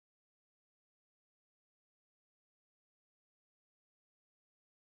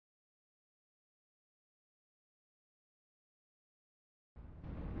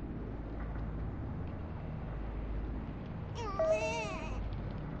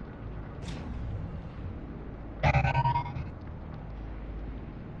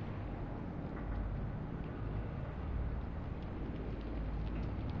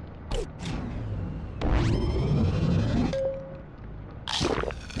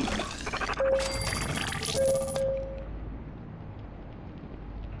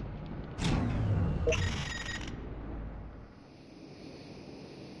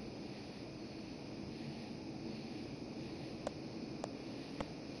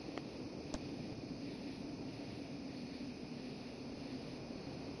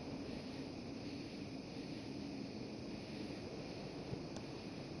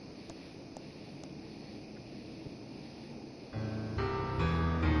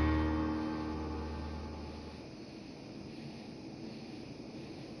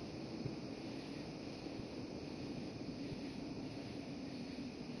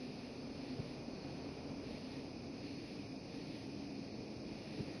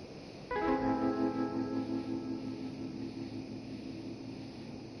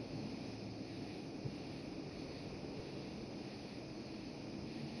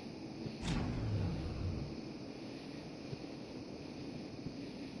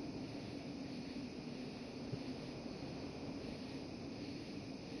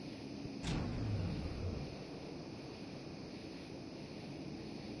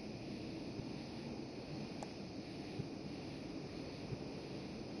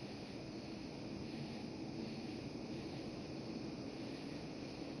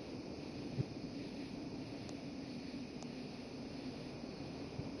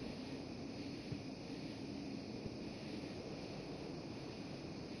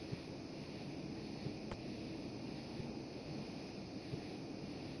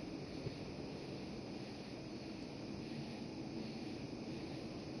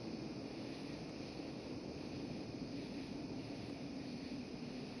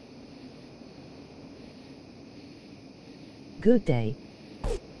Good day.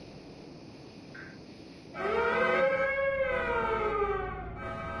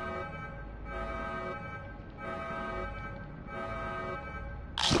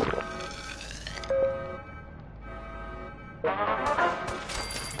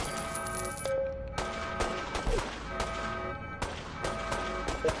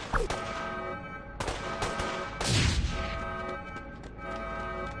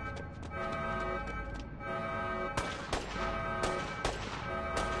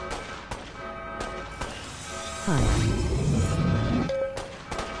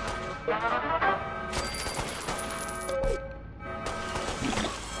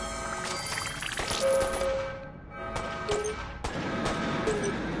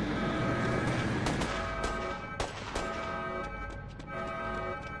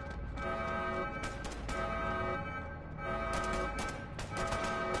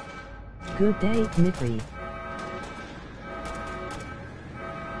 Good day, Mitri.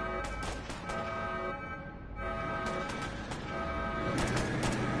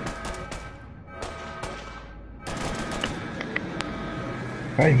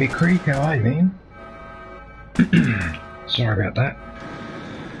 Hey Vickery, how are you, man? Sorry about that.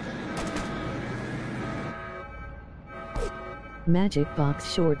 Magic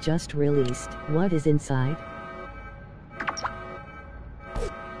Box Short just released. What is inside?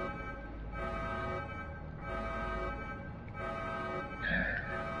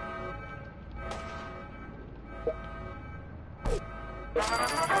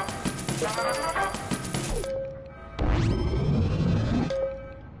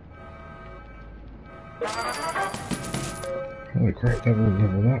 Holy crap, that will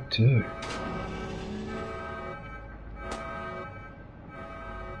level up too.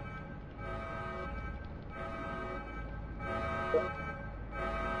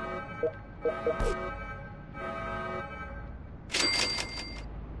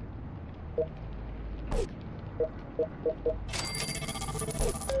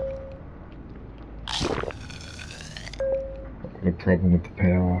 I've got a problem with the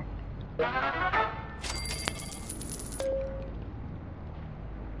power.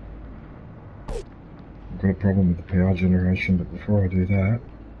 I've got a problem with the power generation, but before I do that,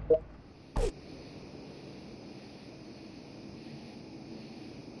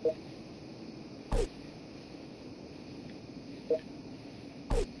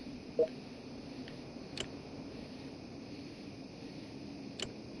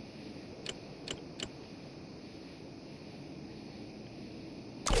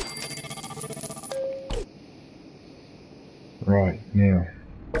 right, now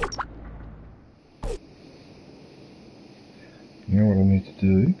what I need to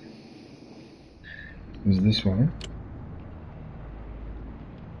do is this one.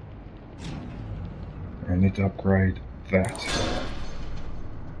 I need to upgrade that.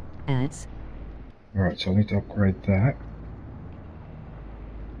 Ads. Alright, so I need to upgrade that.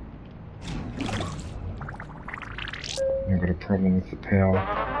 I've got a problem with the power.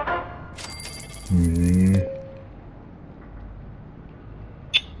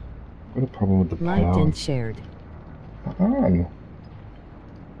 I've got a problem with the power. Liked and shared.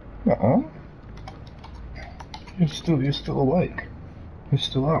 You're still awake. You're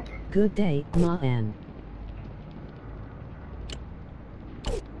still up. Good day, Ma Ann.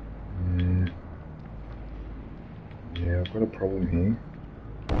 Yeah, I've got a problem here.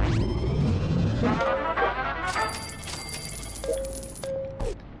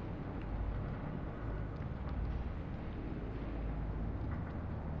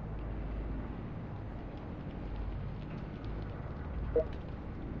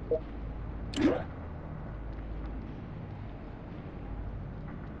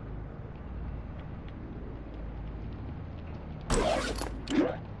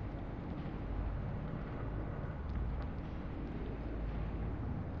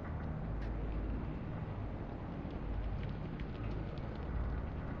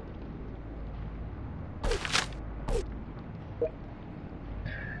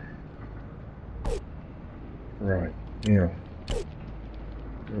 Right, now,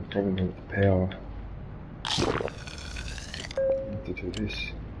 got a problem with the power. I need to do this.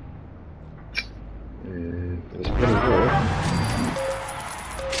 And this better work.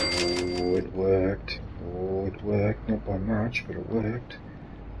 Oh, it worked. Oh, it worked. Not by much, but it worked.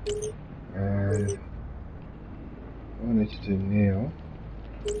 What I need to do now,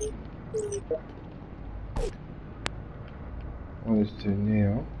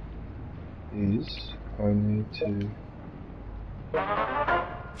 is I need to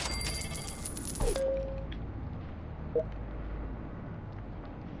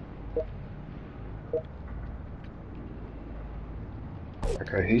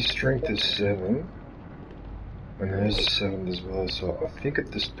Okay, his strength is 7. And hers is 7 as well, so I think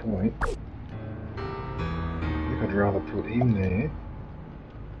at this point, I'd rather put him there.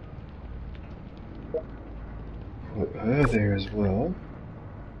 Put her there as well,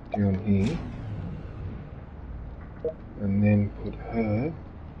 down here. And then put her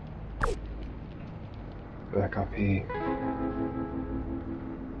back up here.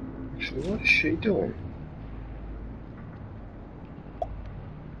 Actually, what is she doing?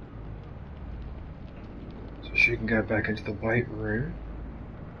 So she can go back into the weight room.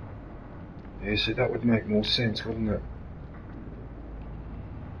 Yeah, so that would make more sense, wouldn't it?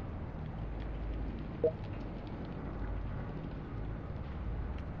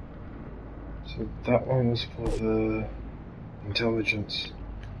 So that one was for the intelligence.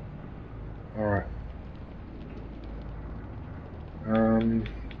 Alright.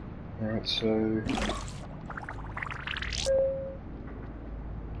 Alright, so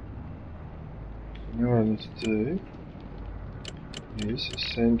now what I need to do is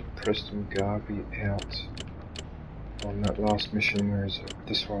send Preston Garvey out on that last mission. Where is it?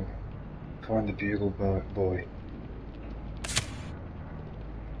 This one. Find the bugle boy.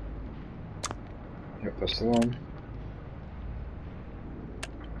 Yep, that's the one.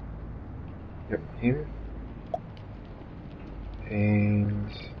 Yep, him.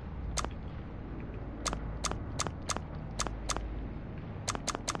 And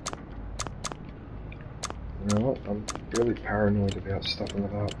you know what? I'm really paranoid about stuffing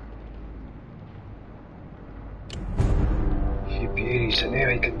it up. You beauty, so now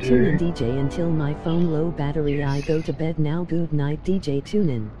he can do. Tune in DJ until my phone low battery. Yes. I go to bed now. Good night DJ. Tune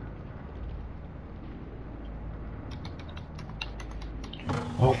in.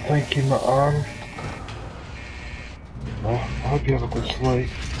 Oh, thank you, my arm. Oh, I hope you have a good sleep.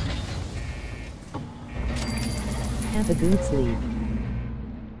 Have a good sleep.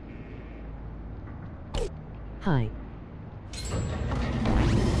 Hi.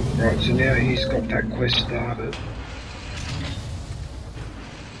 Right, so now he's got that quest started.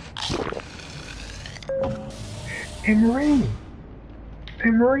 Hey Marine!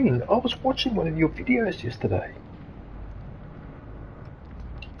 Hey Marine, I was watching one of your videos yesterday.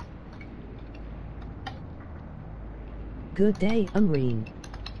 Good day, Marine.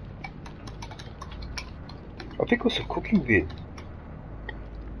 I think it was a cooking vid.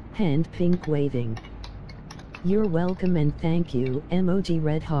 Hand pink waving. You're welcome and thank you, emoji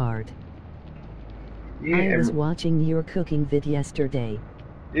red heart. Yeah, I was watching your cooking vid yesterday.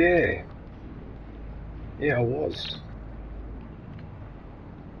 Yeah. Yeah, I was.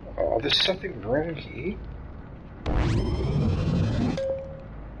 Oh, there's something wrong here.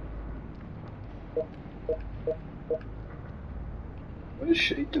 What is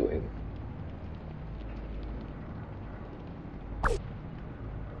she doing? What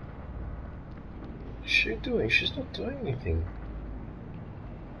is she doing? She's not doing anything.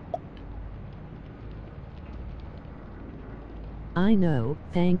 I know,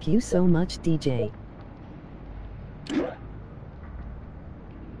 thank you so much DJ.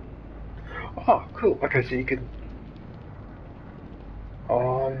 Oh, cool. Okay, so you can.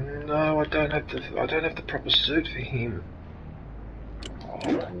 Oh no, I don't have the proper suit for him.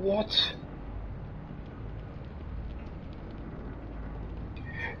 Oh, what?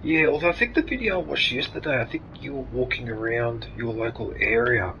 Yeah, although I think the video I watched yesterday, I think you were walking around your local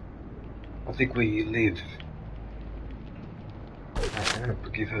area. I think where you live. Right, I'm gonna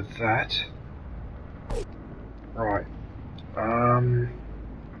give her that. Right.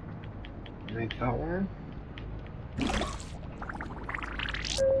 Need that one.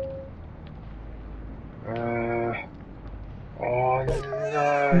 Oh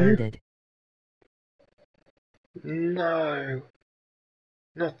no. Muted. No.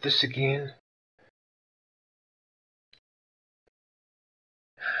 Not this again.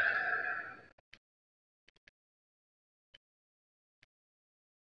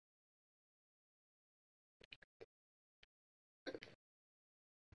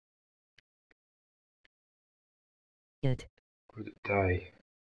 Good day.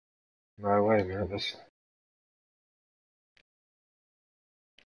 No, wait a minute, that's...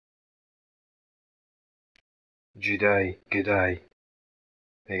 Jedi, g'day.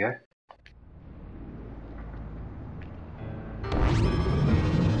 There you go.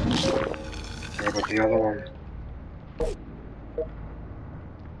 How about the other one?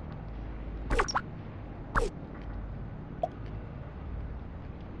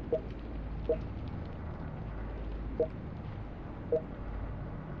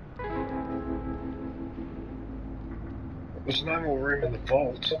 There's no more room in the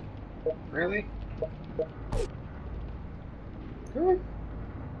vault. Really? Really?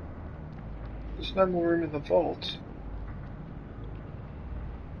 There's no more room in the vault.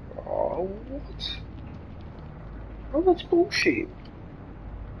 Oh, what? Oh, that's bullshit.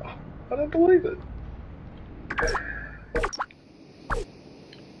 I don't believe it.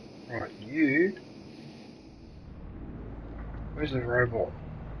 Right, you. Where's the robot?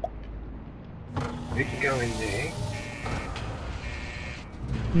 You can go in there.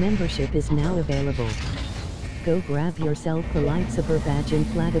 Membership is now available. Go grab yourself the lightsaber badge and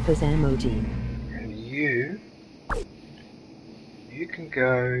platypus emoji. And you can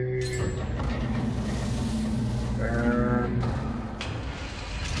go.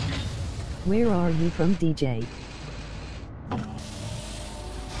 Where are you from, DJ?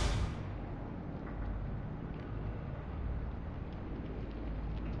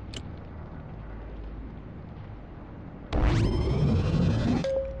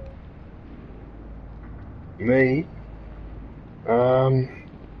 Me?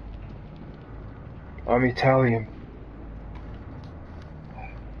 I'm Italian.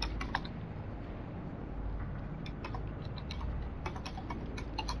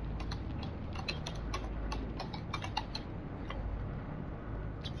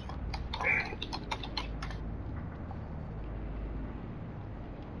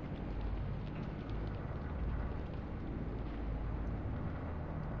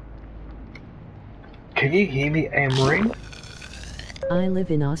 Can you hear me, Amory? I live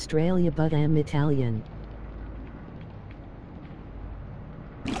in Australia but am Italian.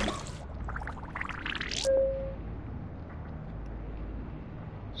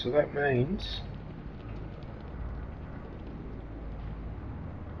 So that means...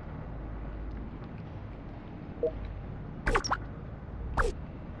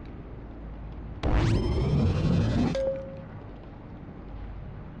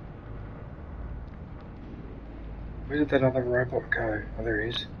 Where did that other robot go? Oh, there he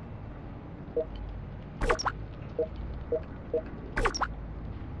is.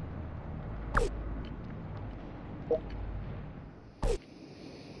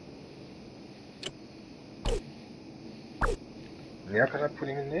 Now can I put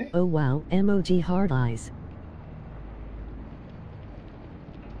him in there? Oh wow, emoji hard eyes.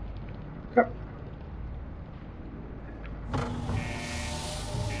 Yep.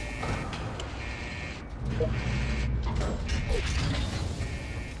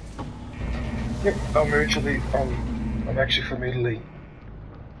 Yep, I'm actually from Italy.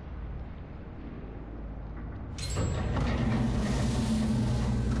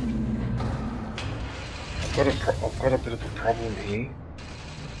 I've got a bit of a problem here.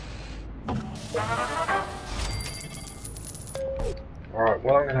 Alright,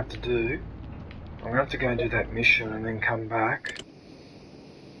 what I'm gonna have to do, I'm gonna have to go and do that mission and then come back.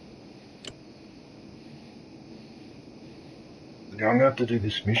 Yeah, I'm gonna have to do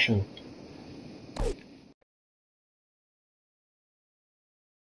this mission.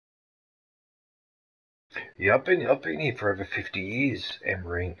 Yeah, I've been here for over 50 years,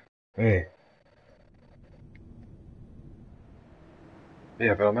 Emery. Yeah.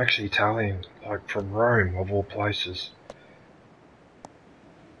 Yeah, but I'm actually Italian, like from Rome, of all places.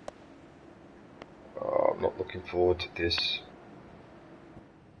 Oh, I'm not looking forward to this.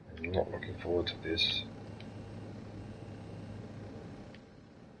 I'm not looking forward to this.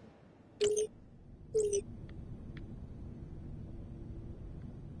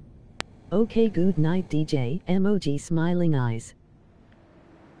 Okay, good night, DJ. Emoji smiling eyes.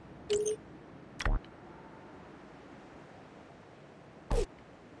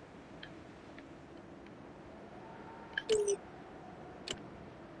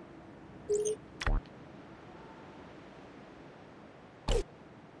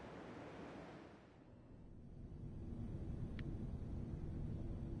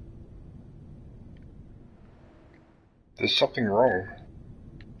 There's something wrong.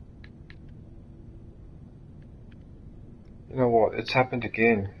 You know what? It's happened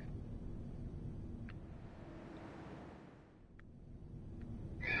again.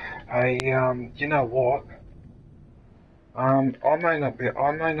 Hey, you know what? I may not be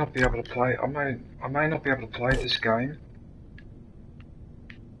able to play. I may not be able to play this game.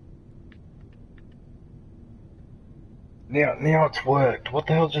 Now it's worked. What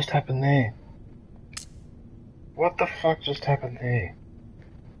the hell just happened there? What the fuck just happened there?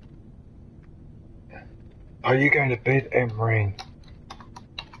 Are you going to bed, Emreen?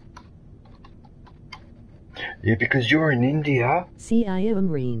 Yeah, because you're in India. See, I am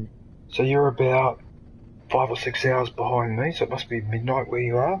Marine. So you're about 5 or 6 hours behind me, so it must be midnight where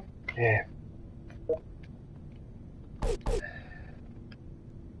you are. Yeah.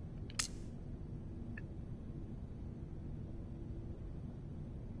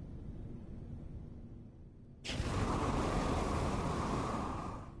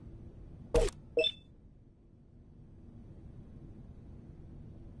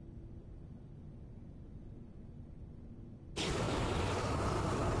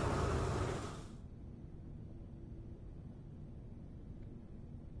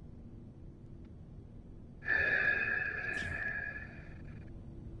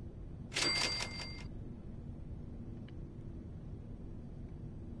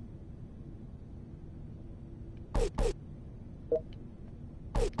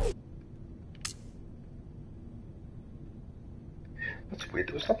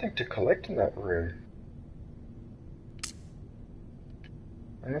 There was nothing to collect in that room.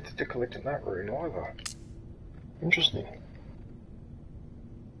 And nothing to collect in that room either. Interesting.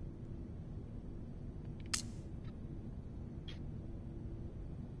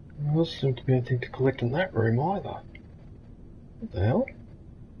 There doesn't seem to be anything to collect in that room either. What the hell?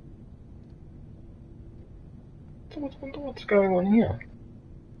 What's going on here?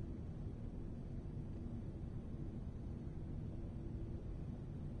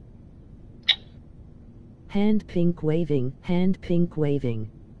 Hand pink waving, hand pink waving.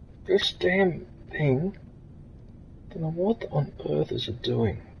 This damn thing. Don't know what on earth is it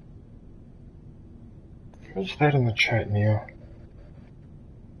doing. What's that in the chat now?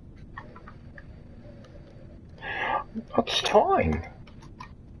 It's time.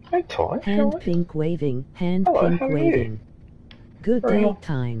 Hey, Ty. Hand pink waving, hand Hello, pink how are waving. you? Good Very day, nice.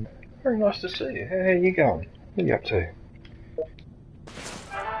 time. Very nice to see you. How are you going? What are you up to?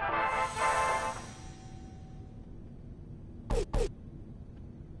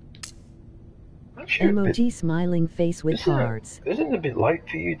 Emoji smiling face with hearts. Isn't it a bit late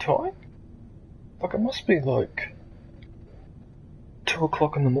for you, Ty? Like, it must be like 2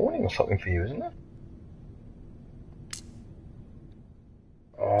 o'clock in the morning or something for you, isn't it?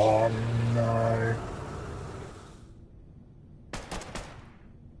 Oh no.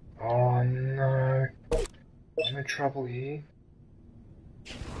 Oh no. I'm in trouble here.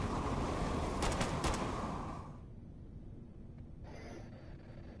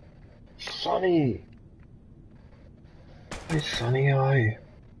 Sonny! Hey Sonny, how are you?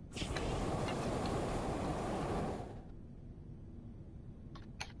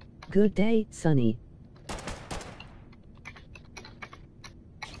 Good day, Sonny.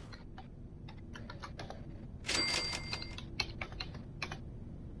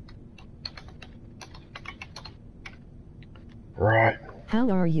 Right. How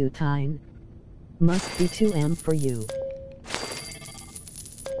are you, Tyne? Must be 2 am for you.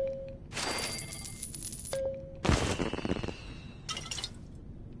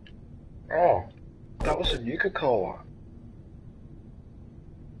 Oh, that was a Nuka-Cola.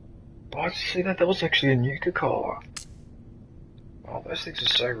 Oh, I see that. That was actually a Nuka-Cola. Oh, those things are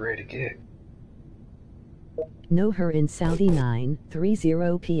so rare to get. Know her in Saudi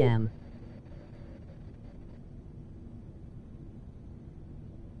 9:30 p.m.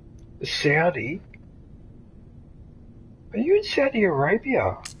 Saudi? Are you in Saudi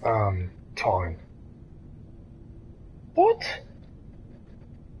Arabia, time? What?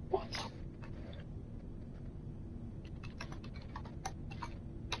 What?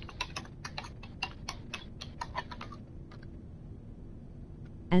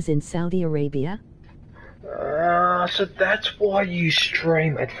 As in Saudi Arabia? So that's why you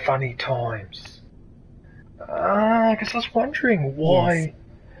stream at funny times. Because I was wondering why.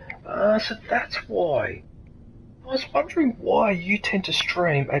 Yes. So that's why. I was wondering why you tend to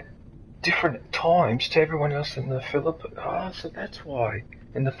stream at different times to everyone else in the Philippines. So that's why.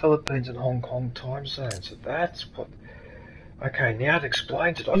 In the Philippines and Hong Kong time zone. So that's what. Okay, now it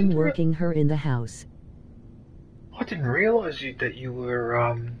explains it. In working her in the house. I didn't realise that you were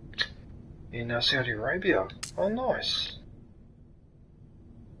in Saudi Arabia. Oh, nice.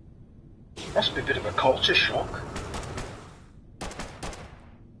 Must be a bit of a culture shock.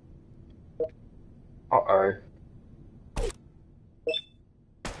 Uh-oh.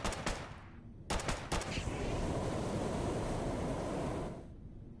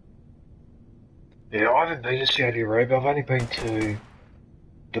 Yeah, I haven't been to Saudi Arabia. I've only been to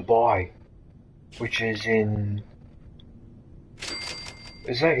Dubai, which is in...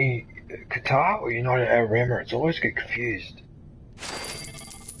 Is that in Qatar or United Arab Emirates? I always get confused.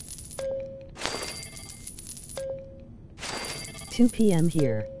 "2 p.m.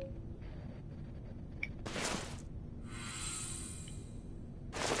 here."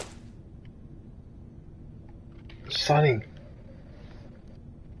 Sunny.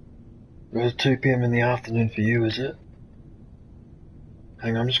 It's 2 p.m. in the afternoon for you, is it?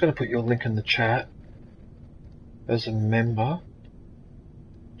 Hang on, I'm just going to put your link in the chat. As a member.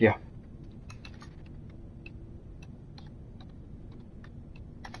 Yeah.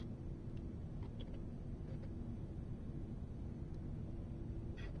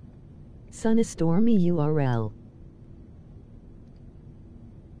 Sun is stormy URL.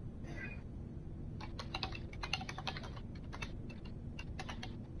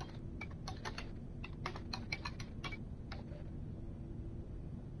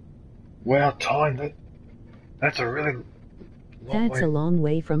 Wow, time. That's a really long That's way. a long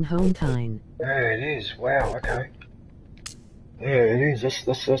way from home, Tyne. Yeah, it is. Wow, okay. Yeah, it is.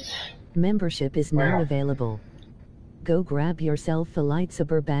 That's Membership is now Wow. available. Go grab yourself a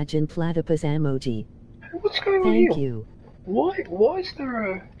lightsaber badge and platypus emoji. What's going on here? Thank you. Why is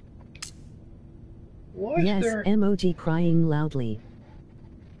there a... Why is Yes, there... emoji crying loudly.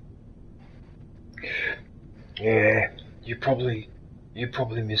 Yeah, you probably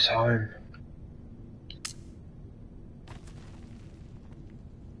miss home.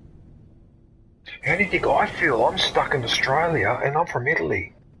 How do you think I feel? I'm stuck in Australia and I'm from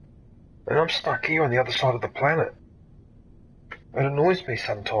Italy. And I'm stuck here on the other side of the planet. It annoys me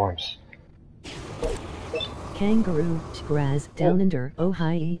sometimes. Kangaroo, Graz, Downander,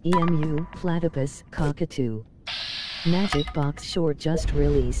 Ohio, EMU, Platypus, Cockatoo. Magic box short just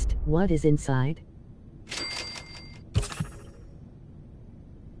released. What is inside?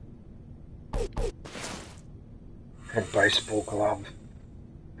 A baseball glove.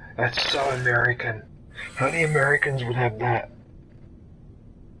 That's so American. How many Americans would have that?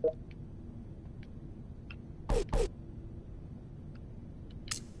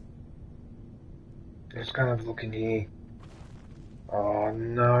 Let's kind of look in here. Oh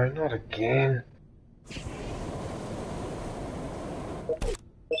no, not again.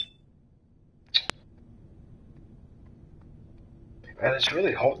 And it's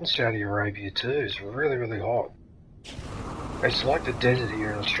really hot in Saudi Arabia too. It's really, really hot. It's like the desert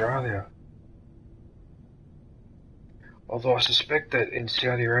here in Australia. Although I suspect that in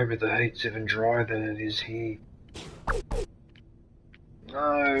Saudi Arabia the heat's even drier than it is here.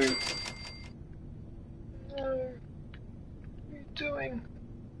 No. No. What are you doing?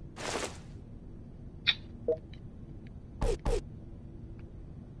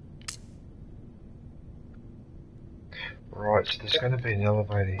 Right, so there's going to be an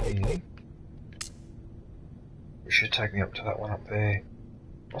elevator here. It should take me up to that one up there.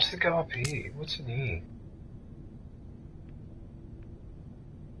 What's the go up here? What's in here?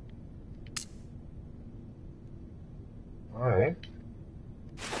 Oh.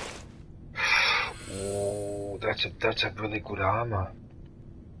 Oh, that's a really good armor.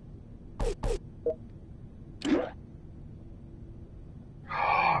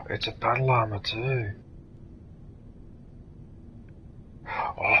 It's a battle armor too.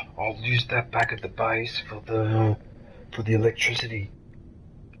 Oh, I'll use that back at the base for the electricity.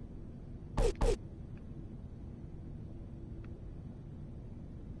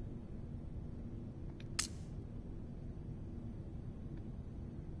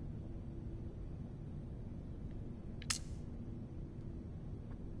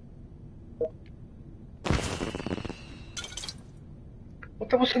 What?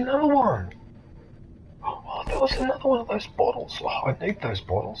 There was another one. Oh, that was another one of those bottles. Oh, I need those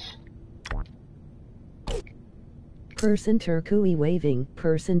bottles. Person turkey waving,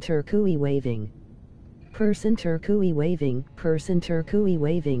 person turkey waving. Person turkey waving, person turkey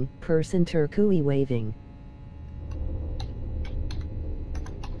waving, person turkey waving.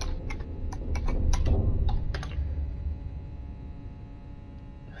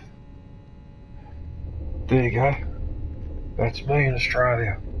 There you go. That's me in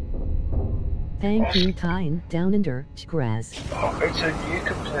Australia. Thank you, Tyne, Downander, Graz. Oh, it's a new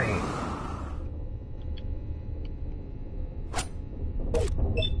complaint.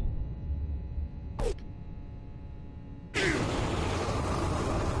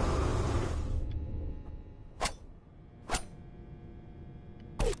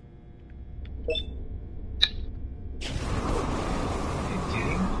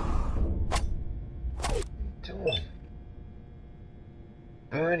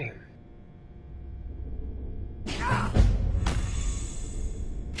 Burn him.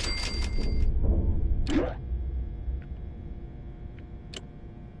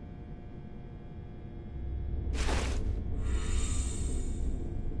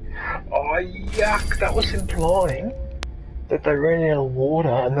 Oh, yuck! That was implying that they ran out of water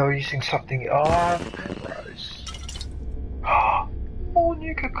and they were using something. Oh, gross. Ah, more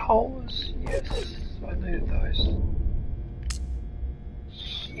Nuka-Colas. Yes, I needed those.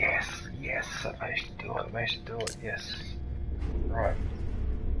 Yes, I managed to do it, yes. Right.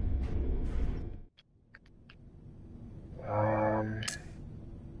 Oh,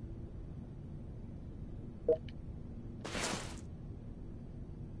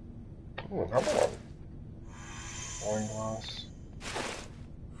 another one. Wine glass.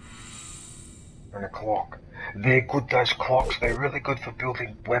 And a clock. They're good, those clocks. They're really good for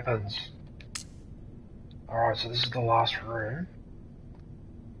building weapons. Alright, so this is the last room.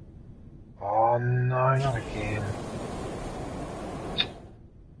 Oh no, not again.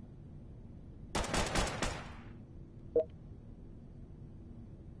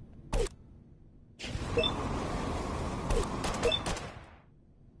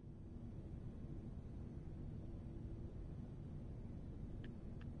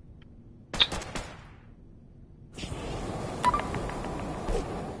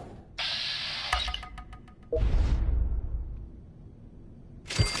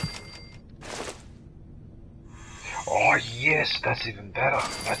 yes, that's even better.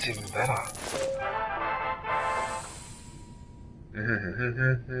 That's even better.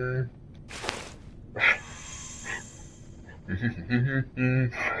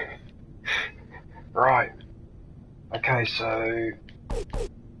 Right. Okay, so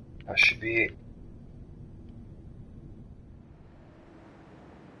that should be it.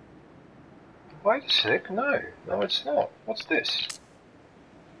 Wait a sec, no, it's not. What's this?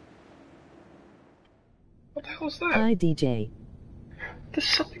 What the hell is that? Hi, DJ. There's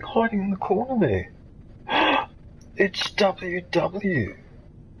something hiding in the corner there. It's WW.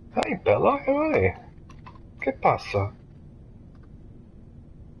 Hey Bella, how are you? ¿Qué pasa?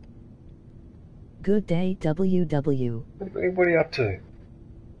 Good day, WW. What are you up to?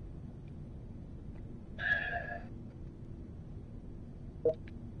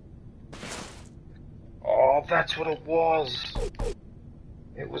 Oh, that's what it was.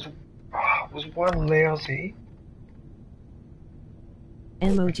 It was one lousy.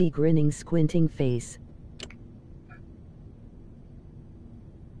 Emoji grinning squinting face.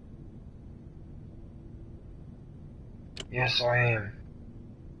 Yes, I am.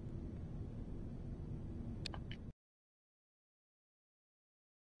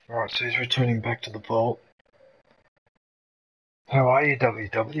 Alright, so he's returning back to the vault. How are you,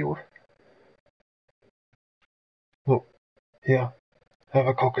 WW? Look, here, have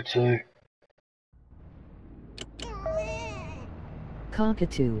a cockatoo.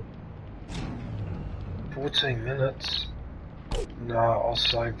 Cockatoo. 14 minutes? No, I'll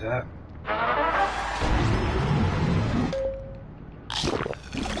save that.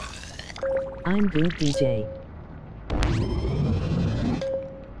 I'm good, DJ.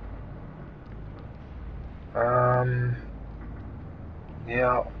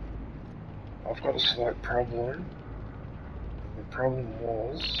 Yeah, I've got a slight problem. The problem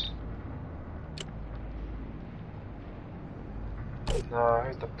was...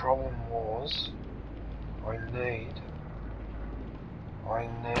 No, the problem was... I need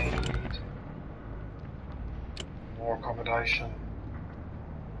more accommodation.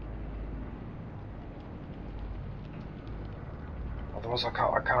 Otherwise I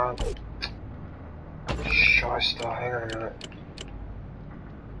can't. Shyster, hang on a minute.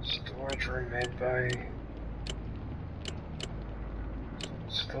 Storage room, med bay.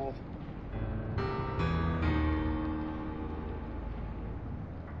 Still.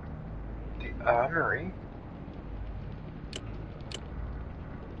 The armory.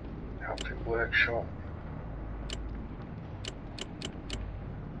 Outfit workshop.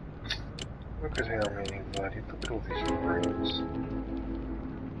 Look at how many bloody, look at all these rooms.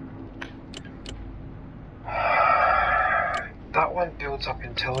 That one builds up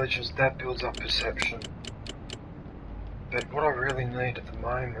intelligence, that builds up perception. But what I really need at the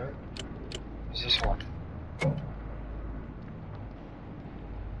moment is this one.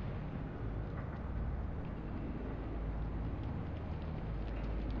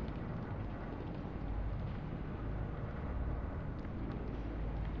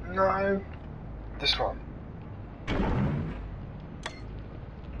 No, this one.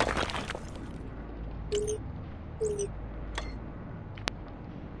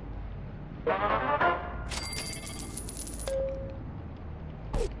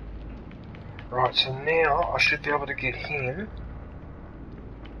 Right, so now I should be able to get him.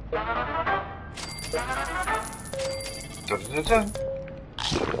 Da-da-da-da.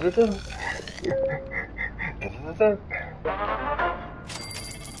 Da-da-da-da. Da-da-da-da.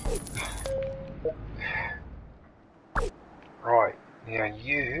 Right, now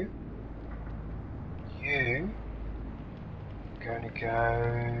you going to go...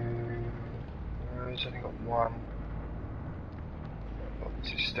 No, he's only got one. What's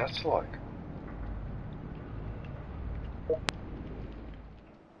his stats like?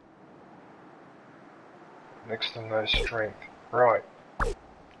 Next to no strength. Right.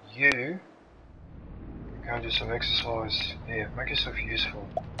 You go and do some exercise. Yeah, make yourself useful.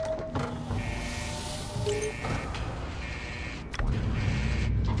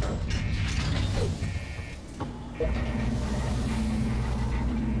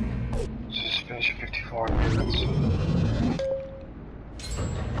 Just finish at 55 minutes.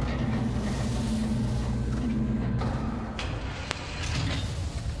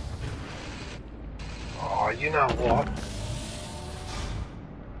 Oh, you know what?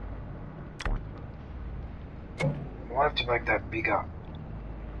 I'll have to make that bigger.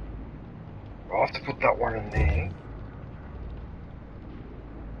 I'll have to put that one in there.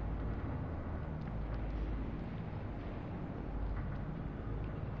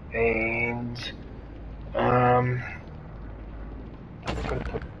 And I'm gonna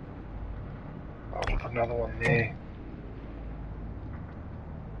put another one there.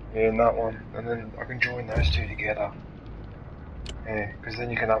 Yeah, and that one. And then I can join those two together. Yeah, because then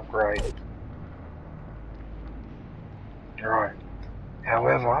you can upgrade. Right.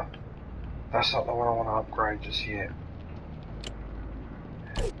 However, that's not the one I want to upgrade just yet.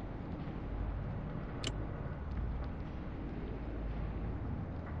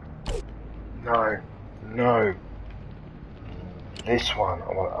 No. No. This one I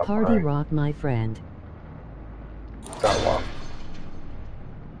want to upgrade. Party rock, my friend. That one.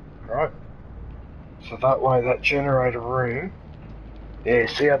 Right. So that way, that generator room. Yeah,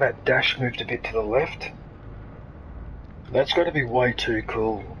 see how that dash moved a bit to the left? That's got to be way too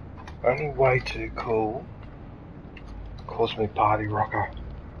cool. Only way too cool. Calls me party rocker.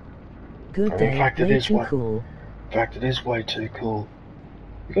 Good And day, in fact, way too cool. In fact, it is way too cool.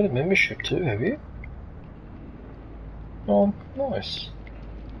 You got a membership too, have you? Oh, nice.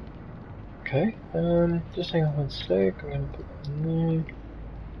 Okay, just hang on one sec. I'm gonna put that in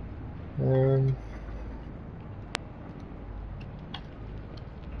there.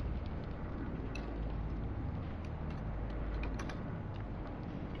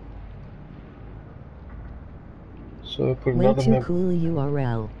 So I put Way another too cool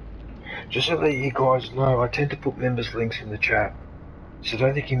URL. Just so that you guys know, I tend to put members links in the chat. So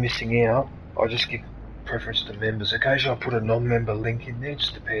don't think you're missing out. I just give preference to members. Occasionally I'll put a non-member link in there,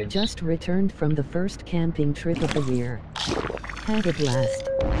 just depends. Just returned from the first camping trip of the year. Had a blast.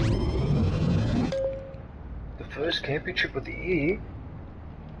 The first camping trip of the year?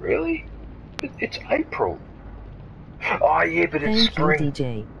 Really? It's April. Oh yeah, but it's spring. Thank you,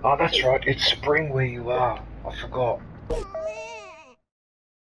 DJ. Oh, that's right, it's spring where you are. I forgot.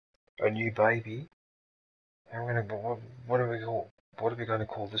 A new baby. I'm gonna. What are we call? What are we going to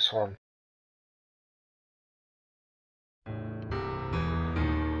call this one?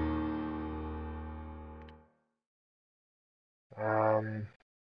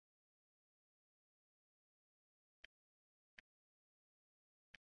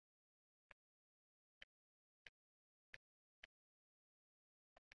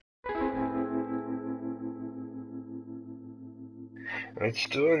 It's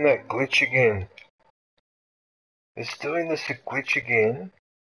doing that glitch again. It's doing this glitch again,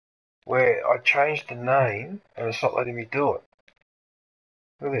 where I changed the name and it's not letting me do it.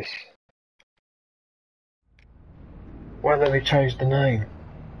 Look at this. Won't let me change the name.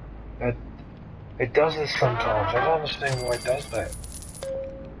 It does this sometimes. I don't understand why it does that.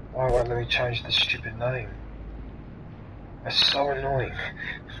 Why won't let me change the stupid name? That's so annoying.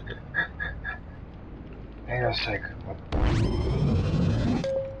 Hang on a sec.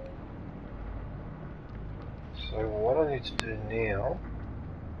 So what I need to do now...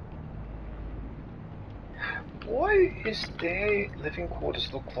 Why is their living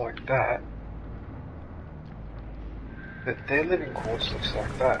quarters look like that? But their living quarters looks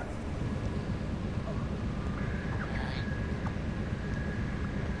like that.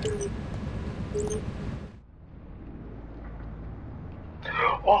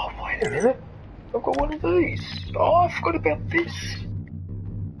 Oh, wait a minute. I've got one of these. Oh, I forgot about this.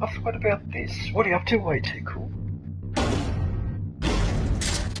 What are you up to? Way too cool.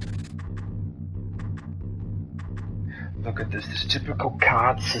 Look at this typical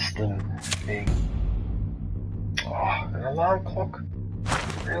card system thing. Oh, an alarm clock?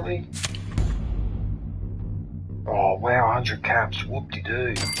 Really? Oh, wow, 100 caps.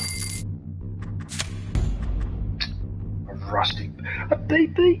 Whoop-de-doo. A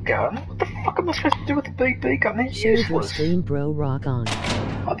BB gun? What the fuck am I supposed to do with a BB gun? They're useless. Your stream, bro, rock on.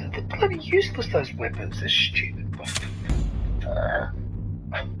 Oh, they're bloody useless, those weapons. They're stupid.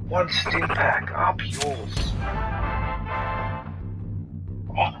 One stim pack. Up yours.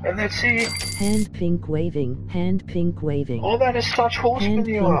 Oh, and that's it. Hand pink waving, hand pink waving. Oh, that is such horse hand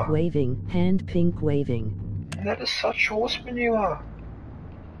manure. Hand pink waving, hand pink waving. And that is such horse manure.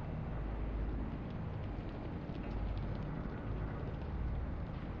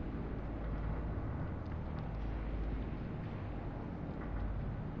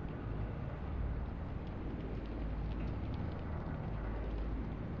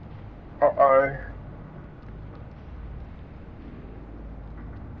 Uh-oh.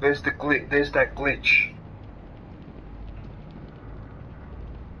 There's that glitch.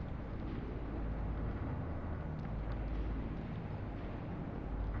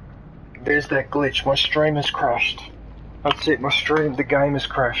 There's that glitch. My stream has crashed. That's it. The game has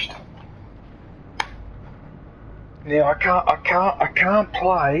crashed. Now I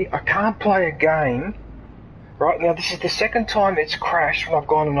can't play a game. Right now, this is the second time it's crashed when I've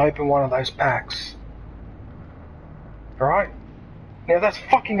gone and opened one of those packs. Right? Now that's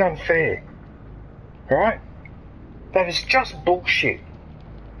fucking unfair. Right? That is just bullshit.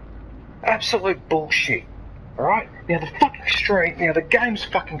 Absolute bullshit. Alright? Now the fucking stream, now the game's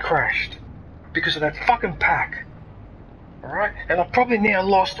fucking crashed. Because of that fucking pack. Alright? And I've probably now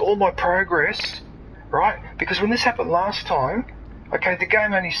lost all my progress. Right? Because when this happened last time, okay, the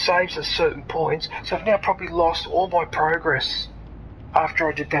game only saves at certain points, so I've now probably lost all my progress after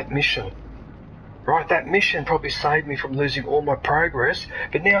I did that mission. Right? That mission probably saved me from losing all my progress,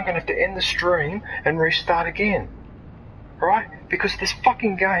 but now I'm going to have to end the stream and restart again. Right? Because this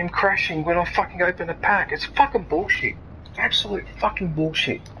fucking game crashing when I fucking open a pack. It's fucking bullshit. Absolute fucking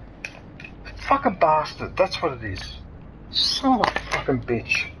bullshit. Fucking bastard. That's what it is. Son of a fucking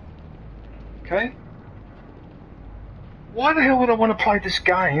bitch. Okay? Why the hell would I want to play this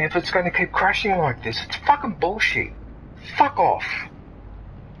game if it's going to keep crashing like this? It's fucking bullshit. Fuck off.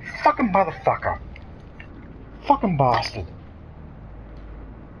 Fucking motherfucker. Fucking bastard.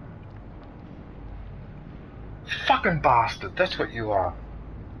 Fucking bastard, that's what you are.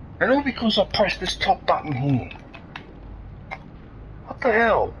 And all because I pressed this top button here. What the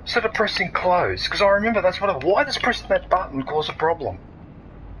hell? Instead of pressing close, because I remember that's what why does pressing that button cause a problem?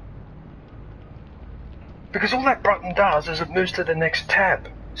 Because all that button does is it moves to the next tab.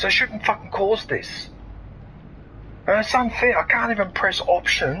 So it shouldn't fucking cause this. And it's unfair, I can't even press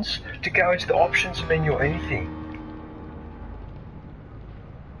options to go into the options menu or anything.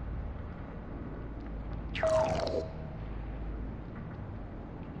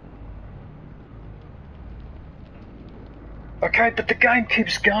 Okay, but the game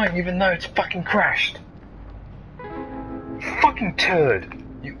keeps going even though it's fucking crashed. Fucking turd.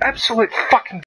 You absolute fucking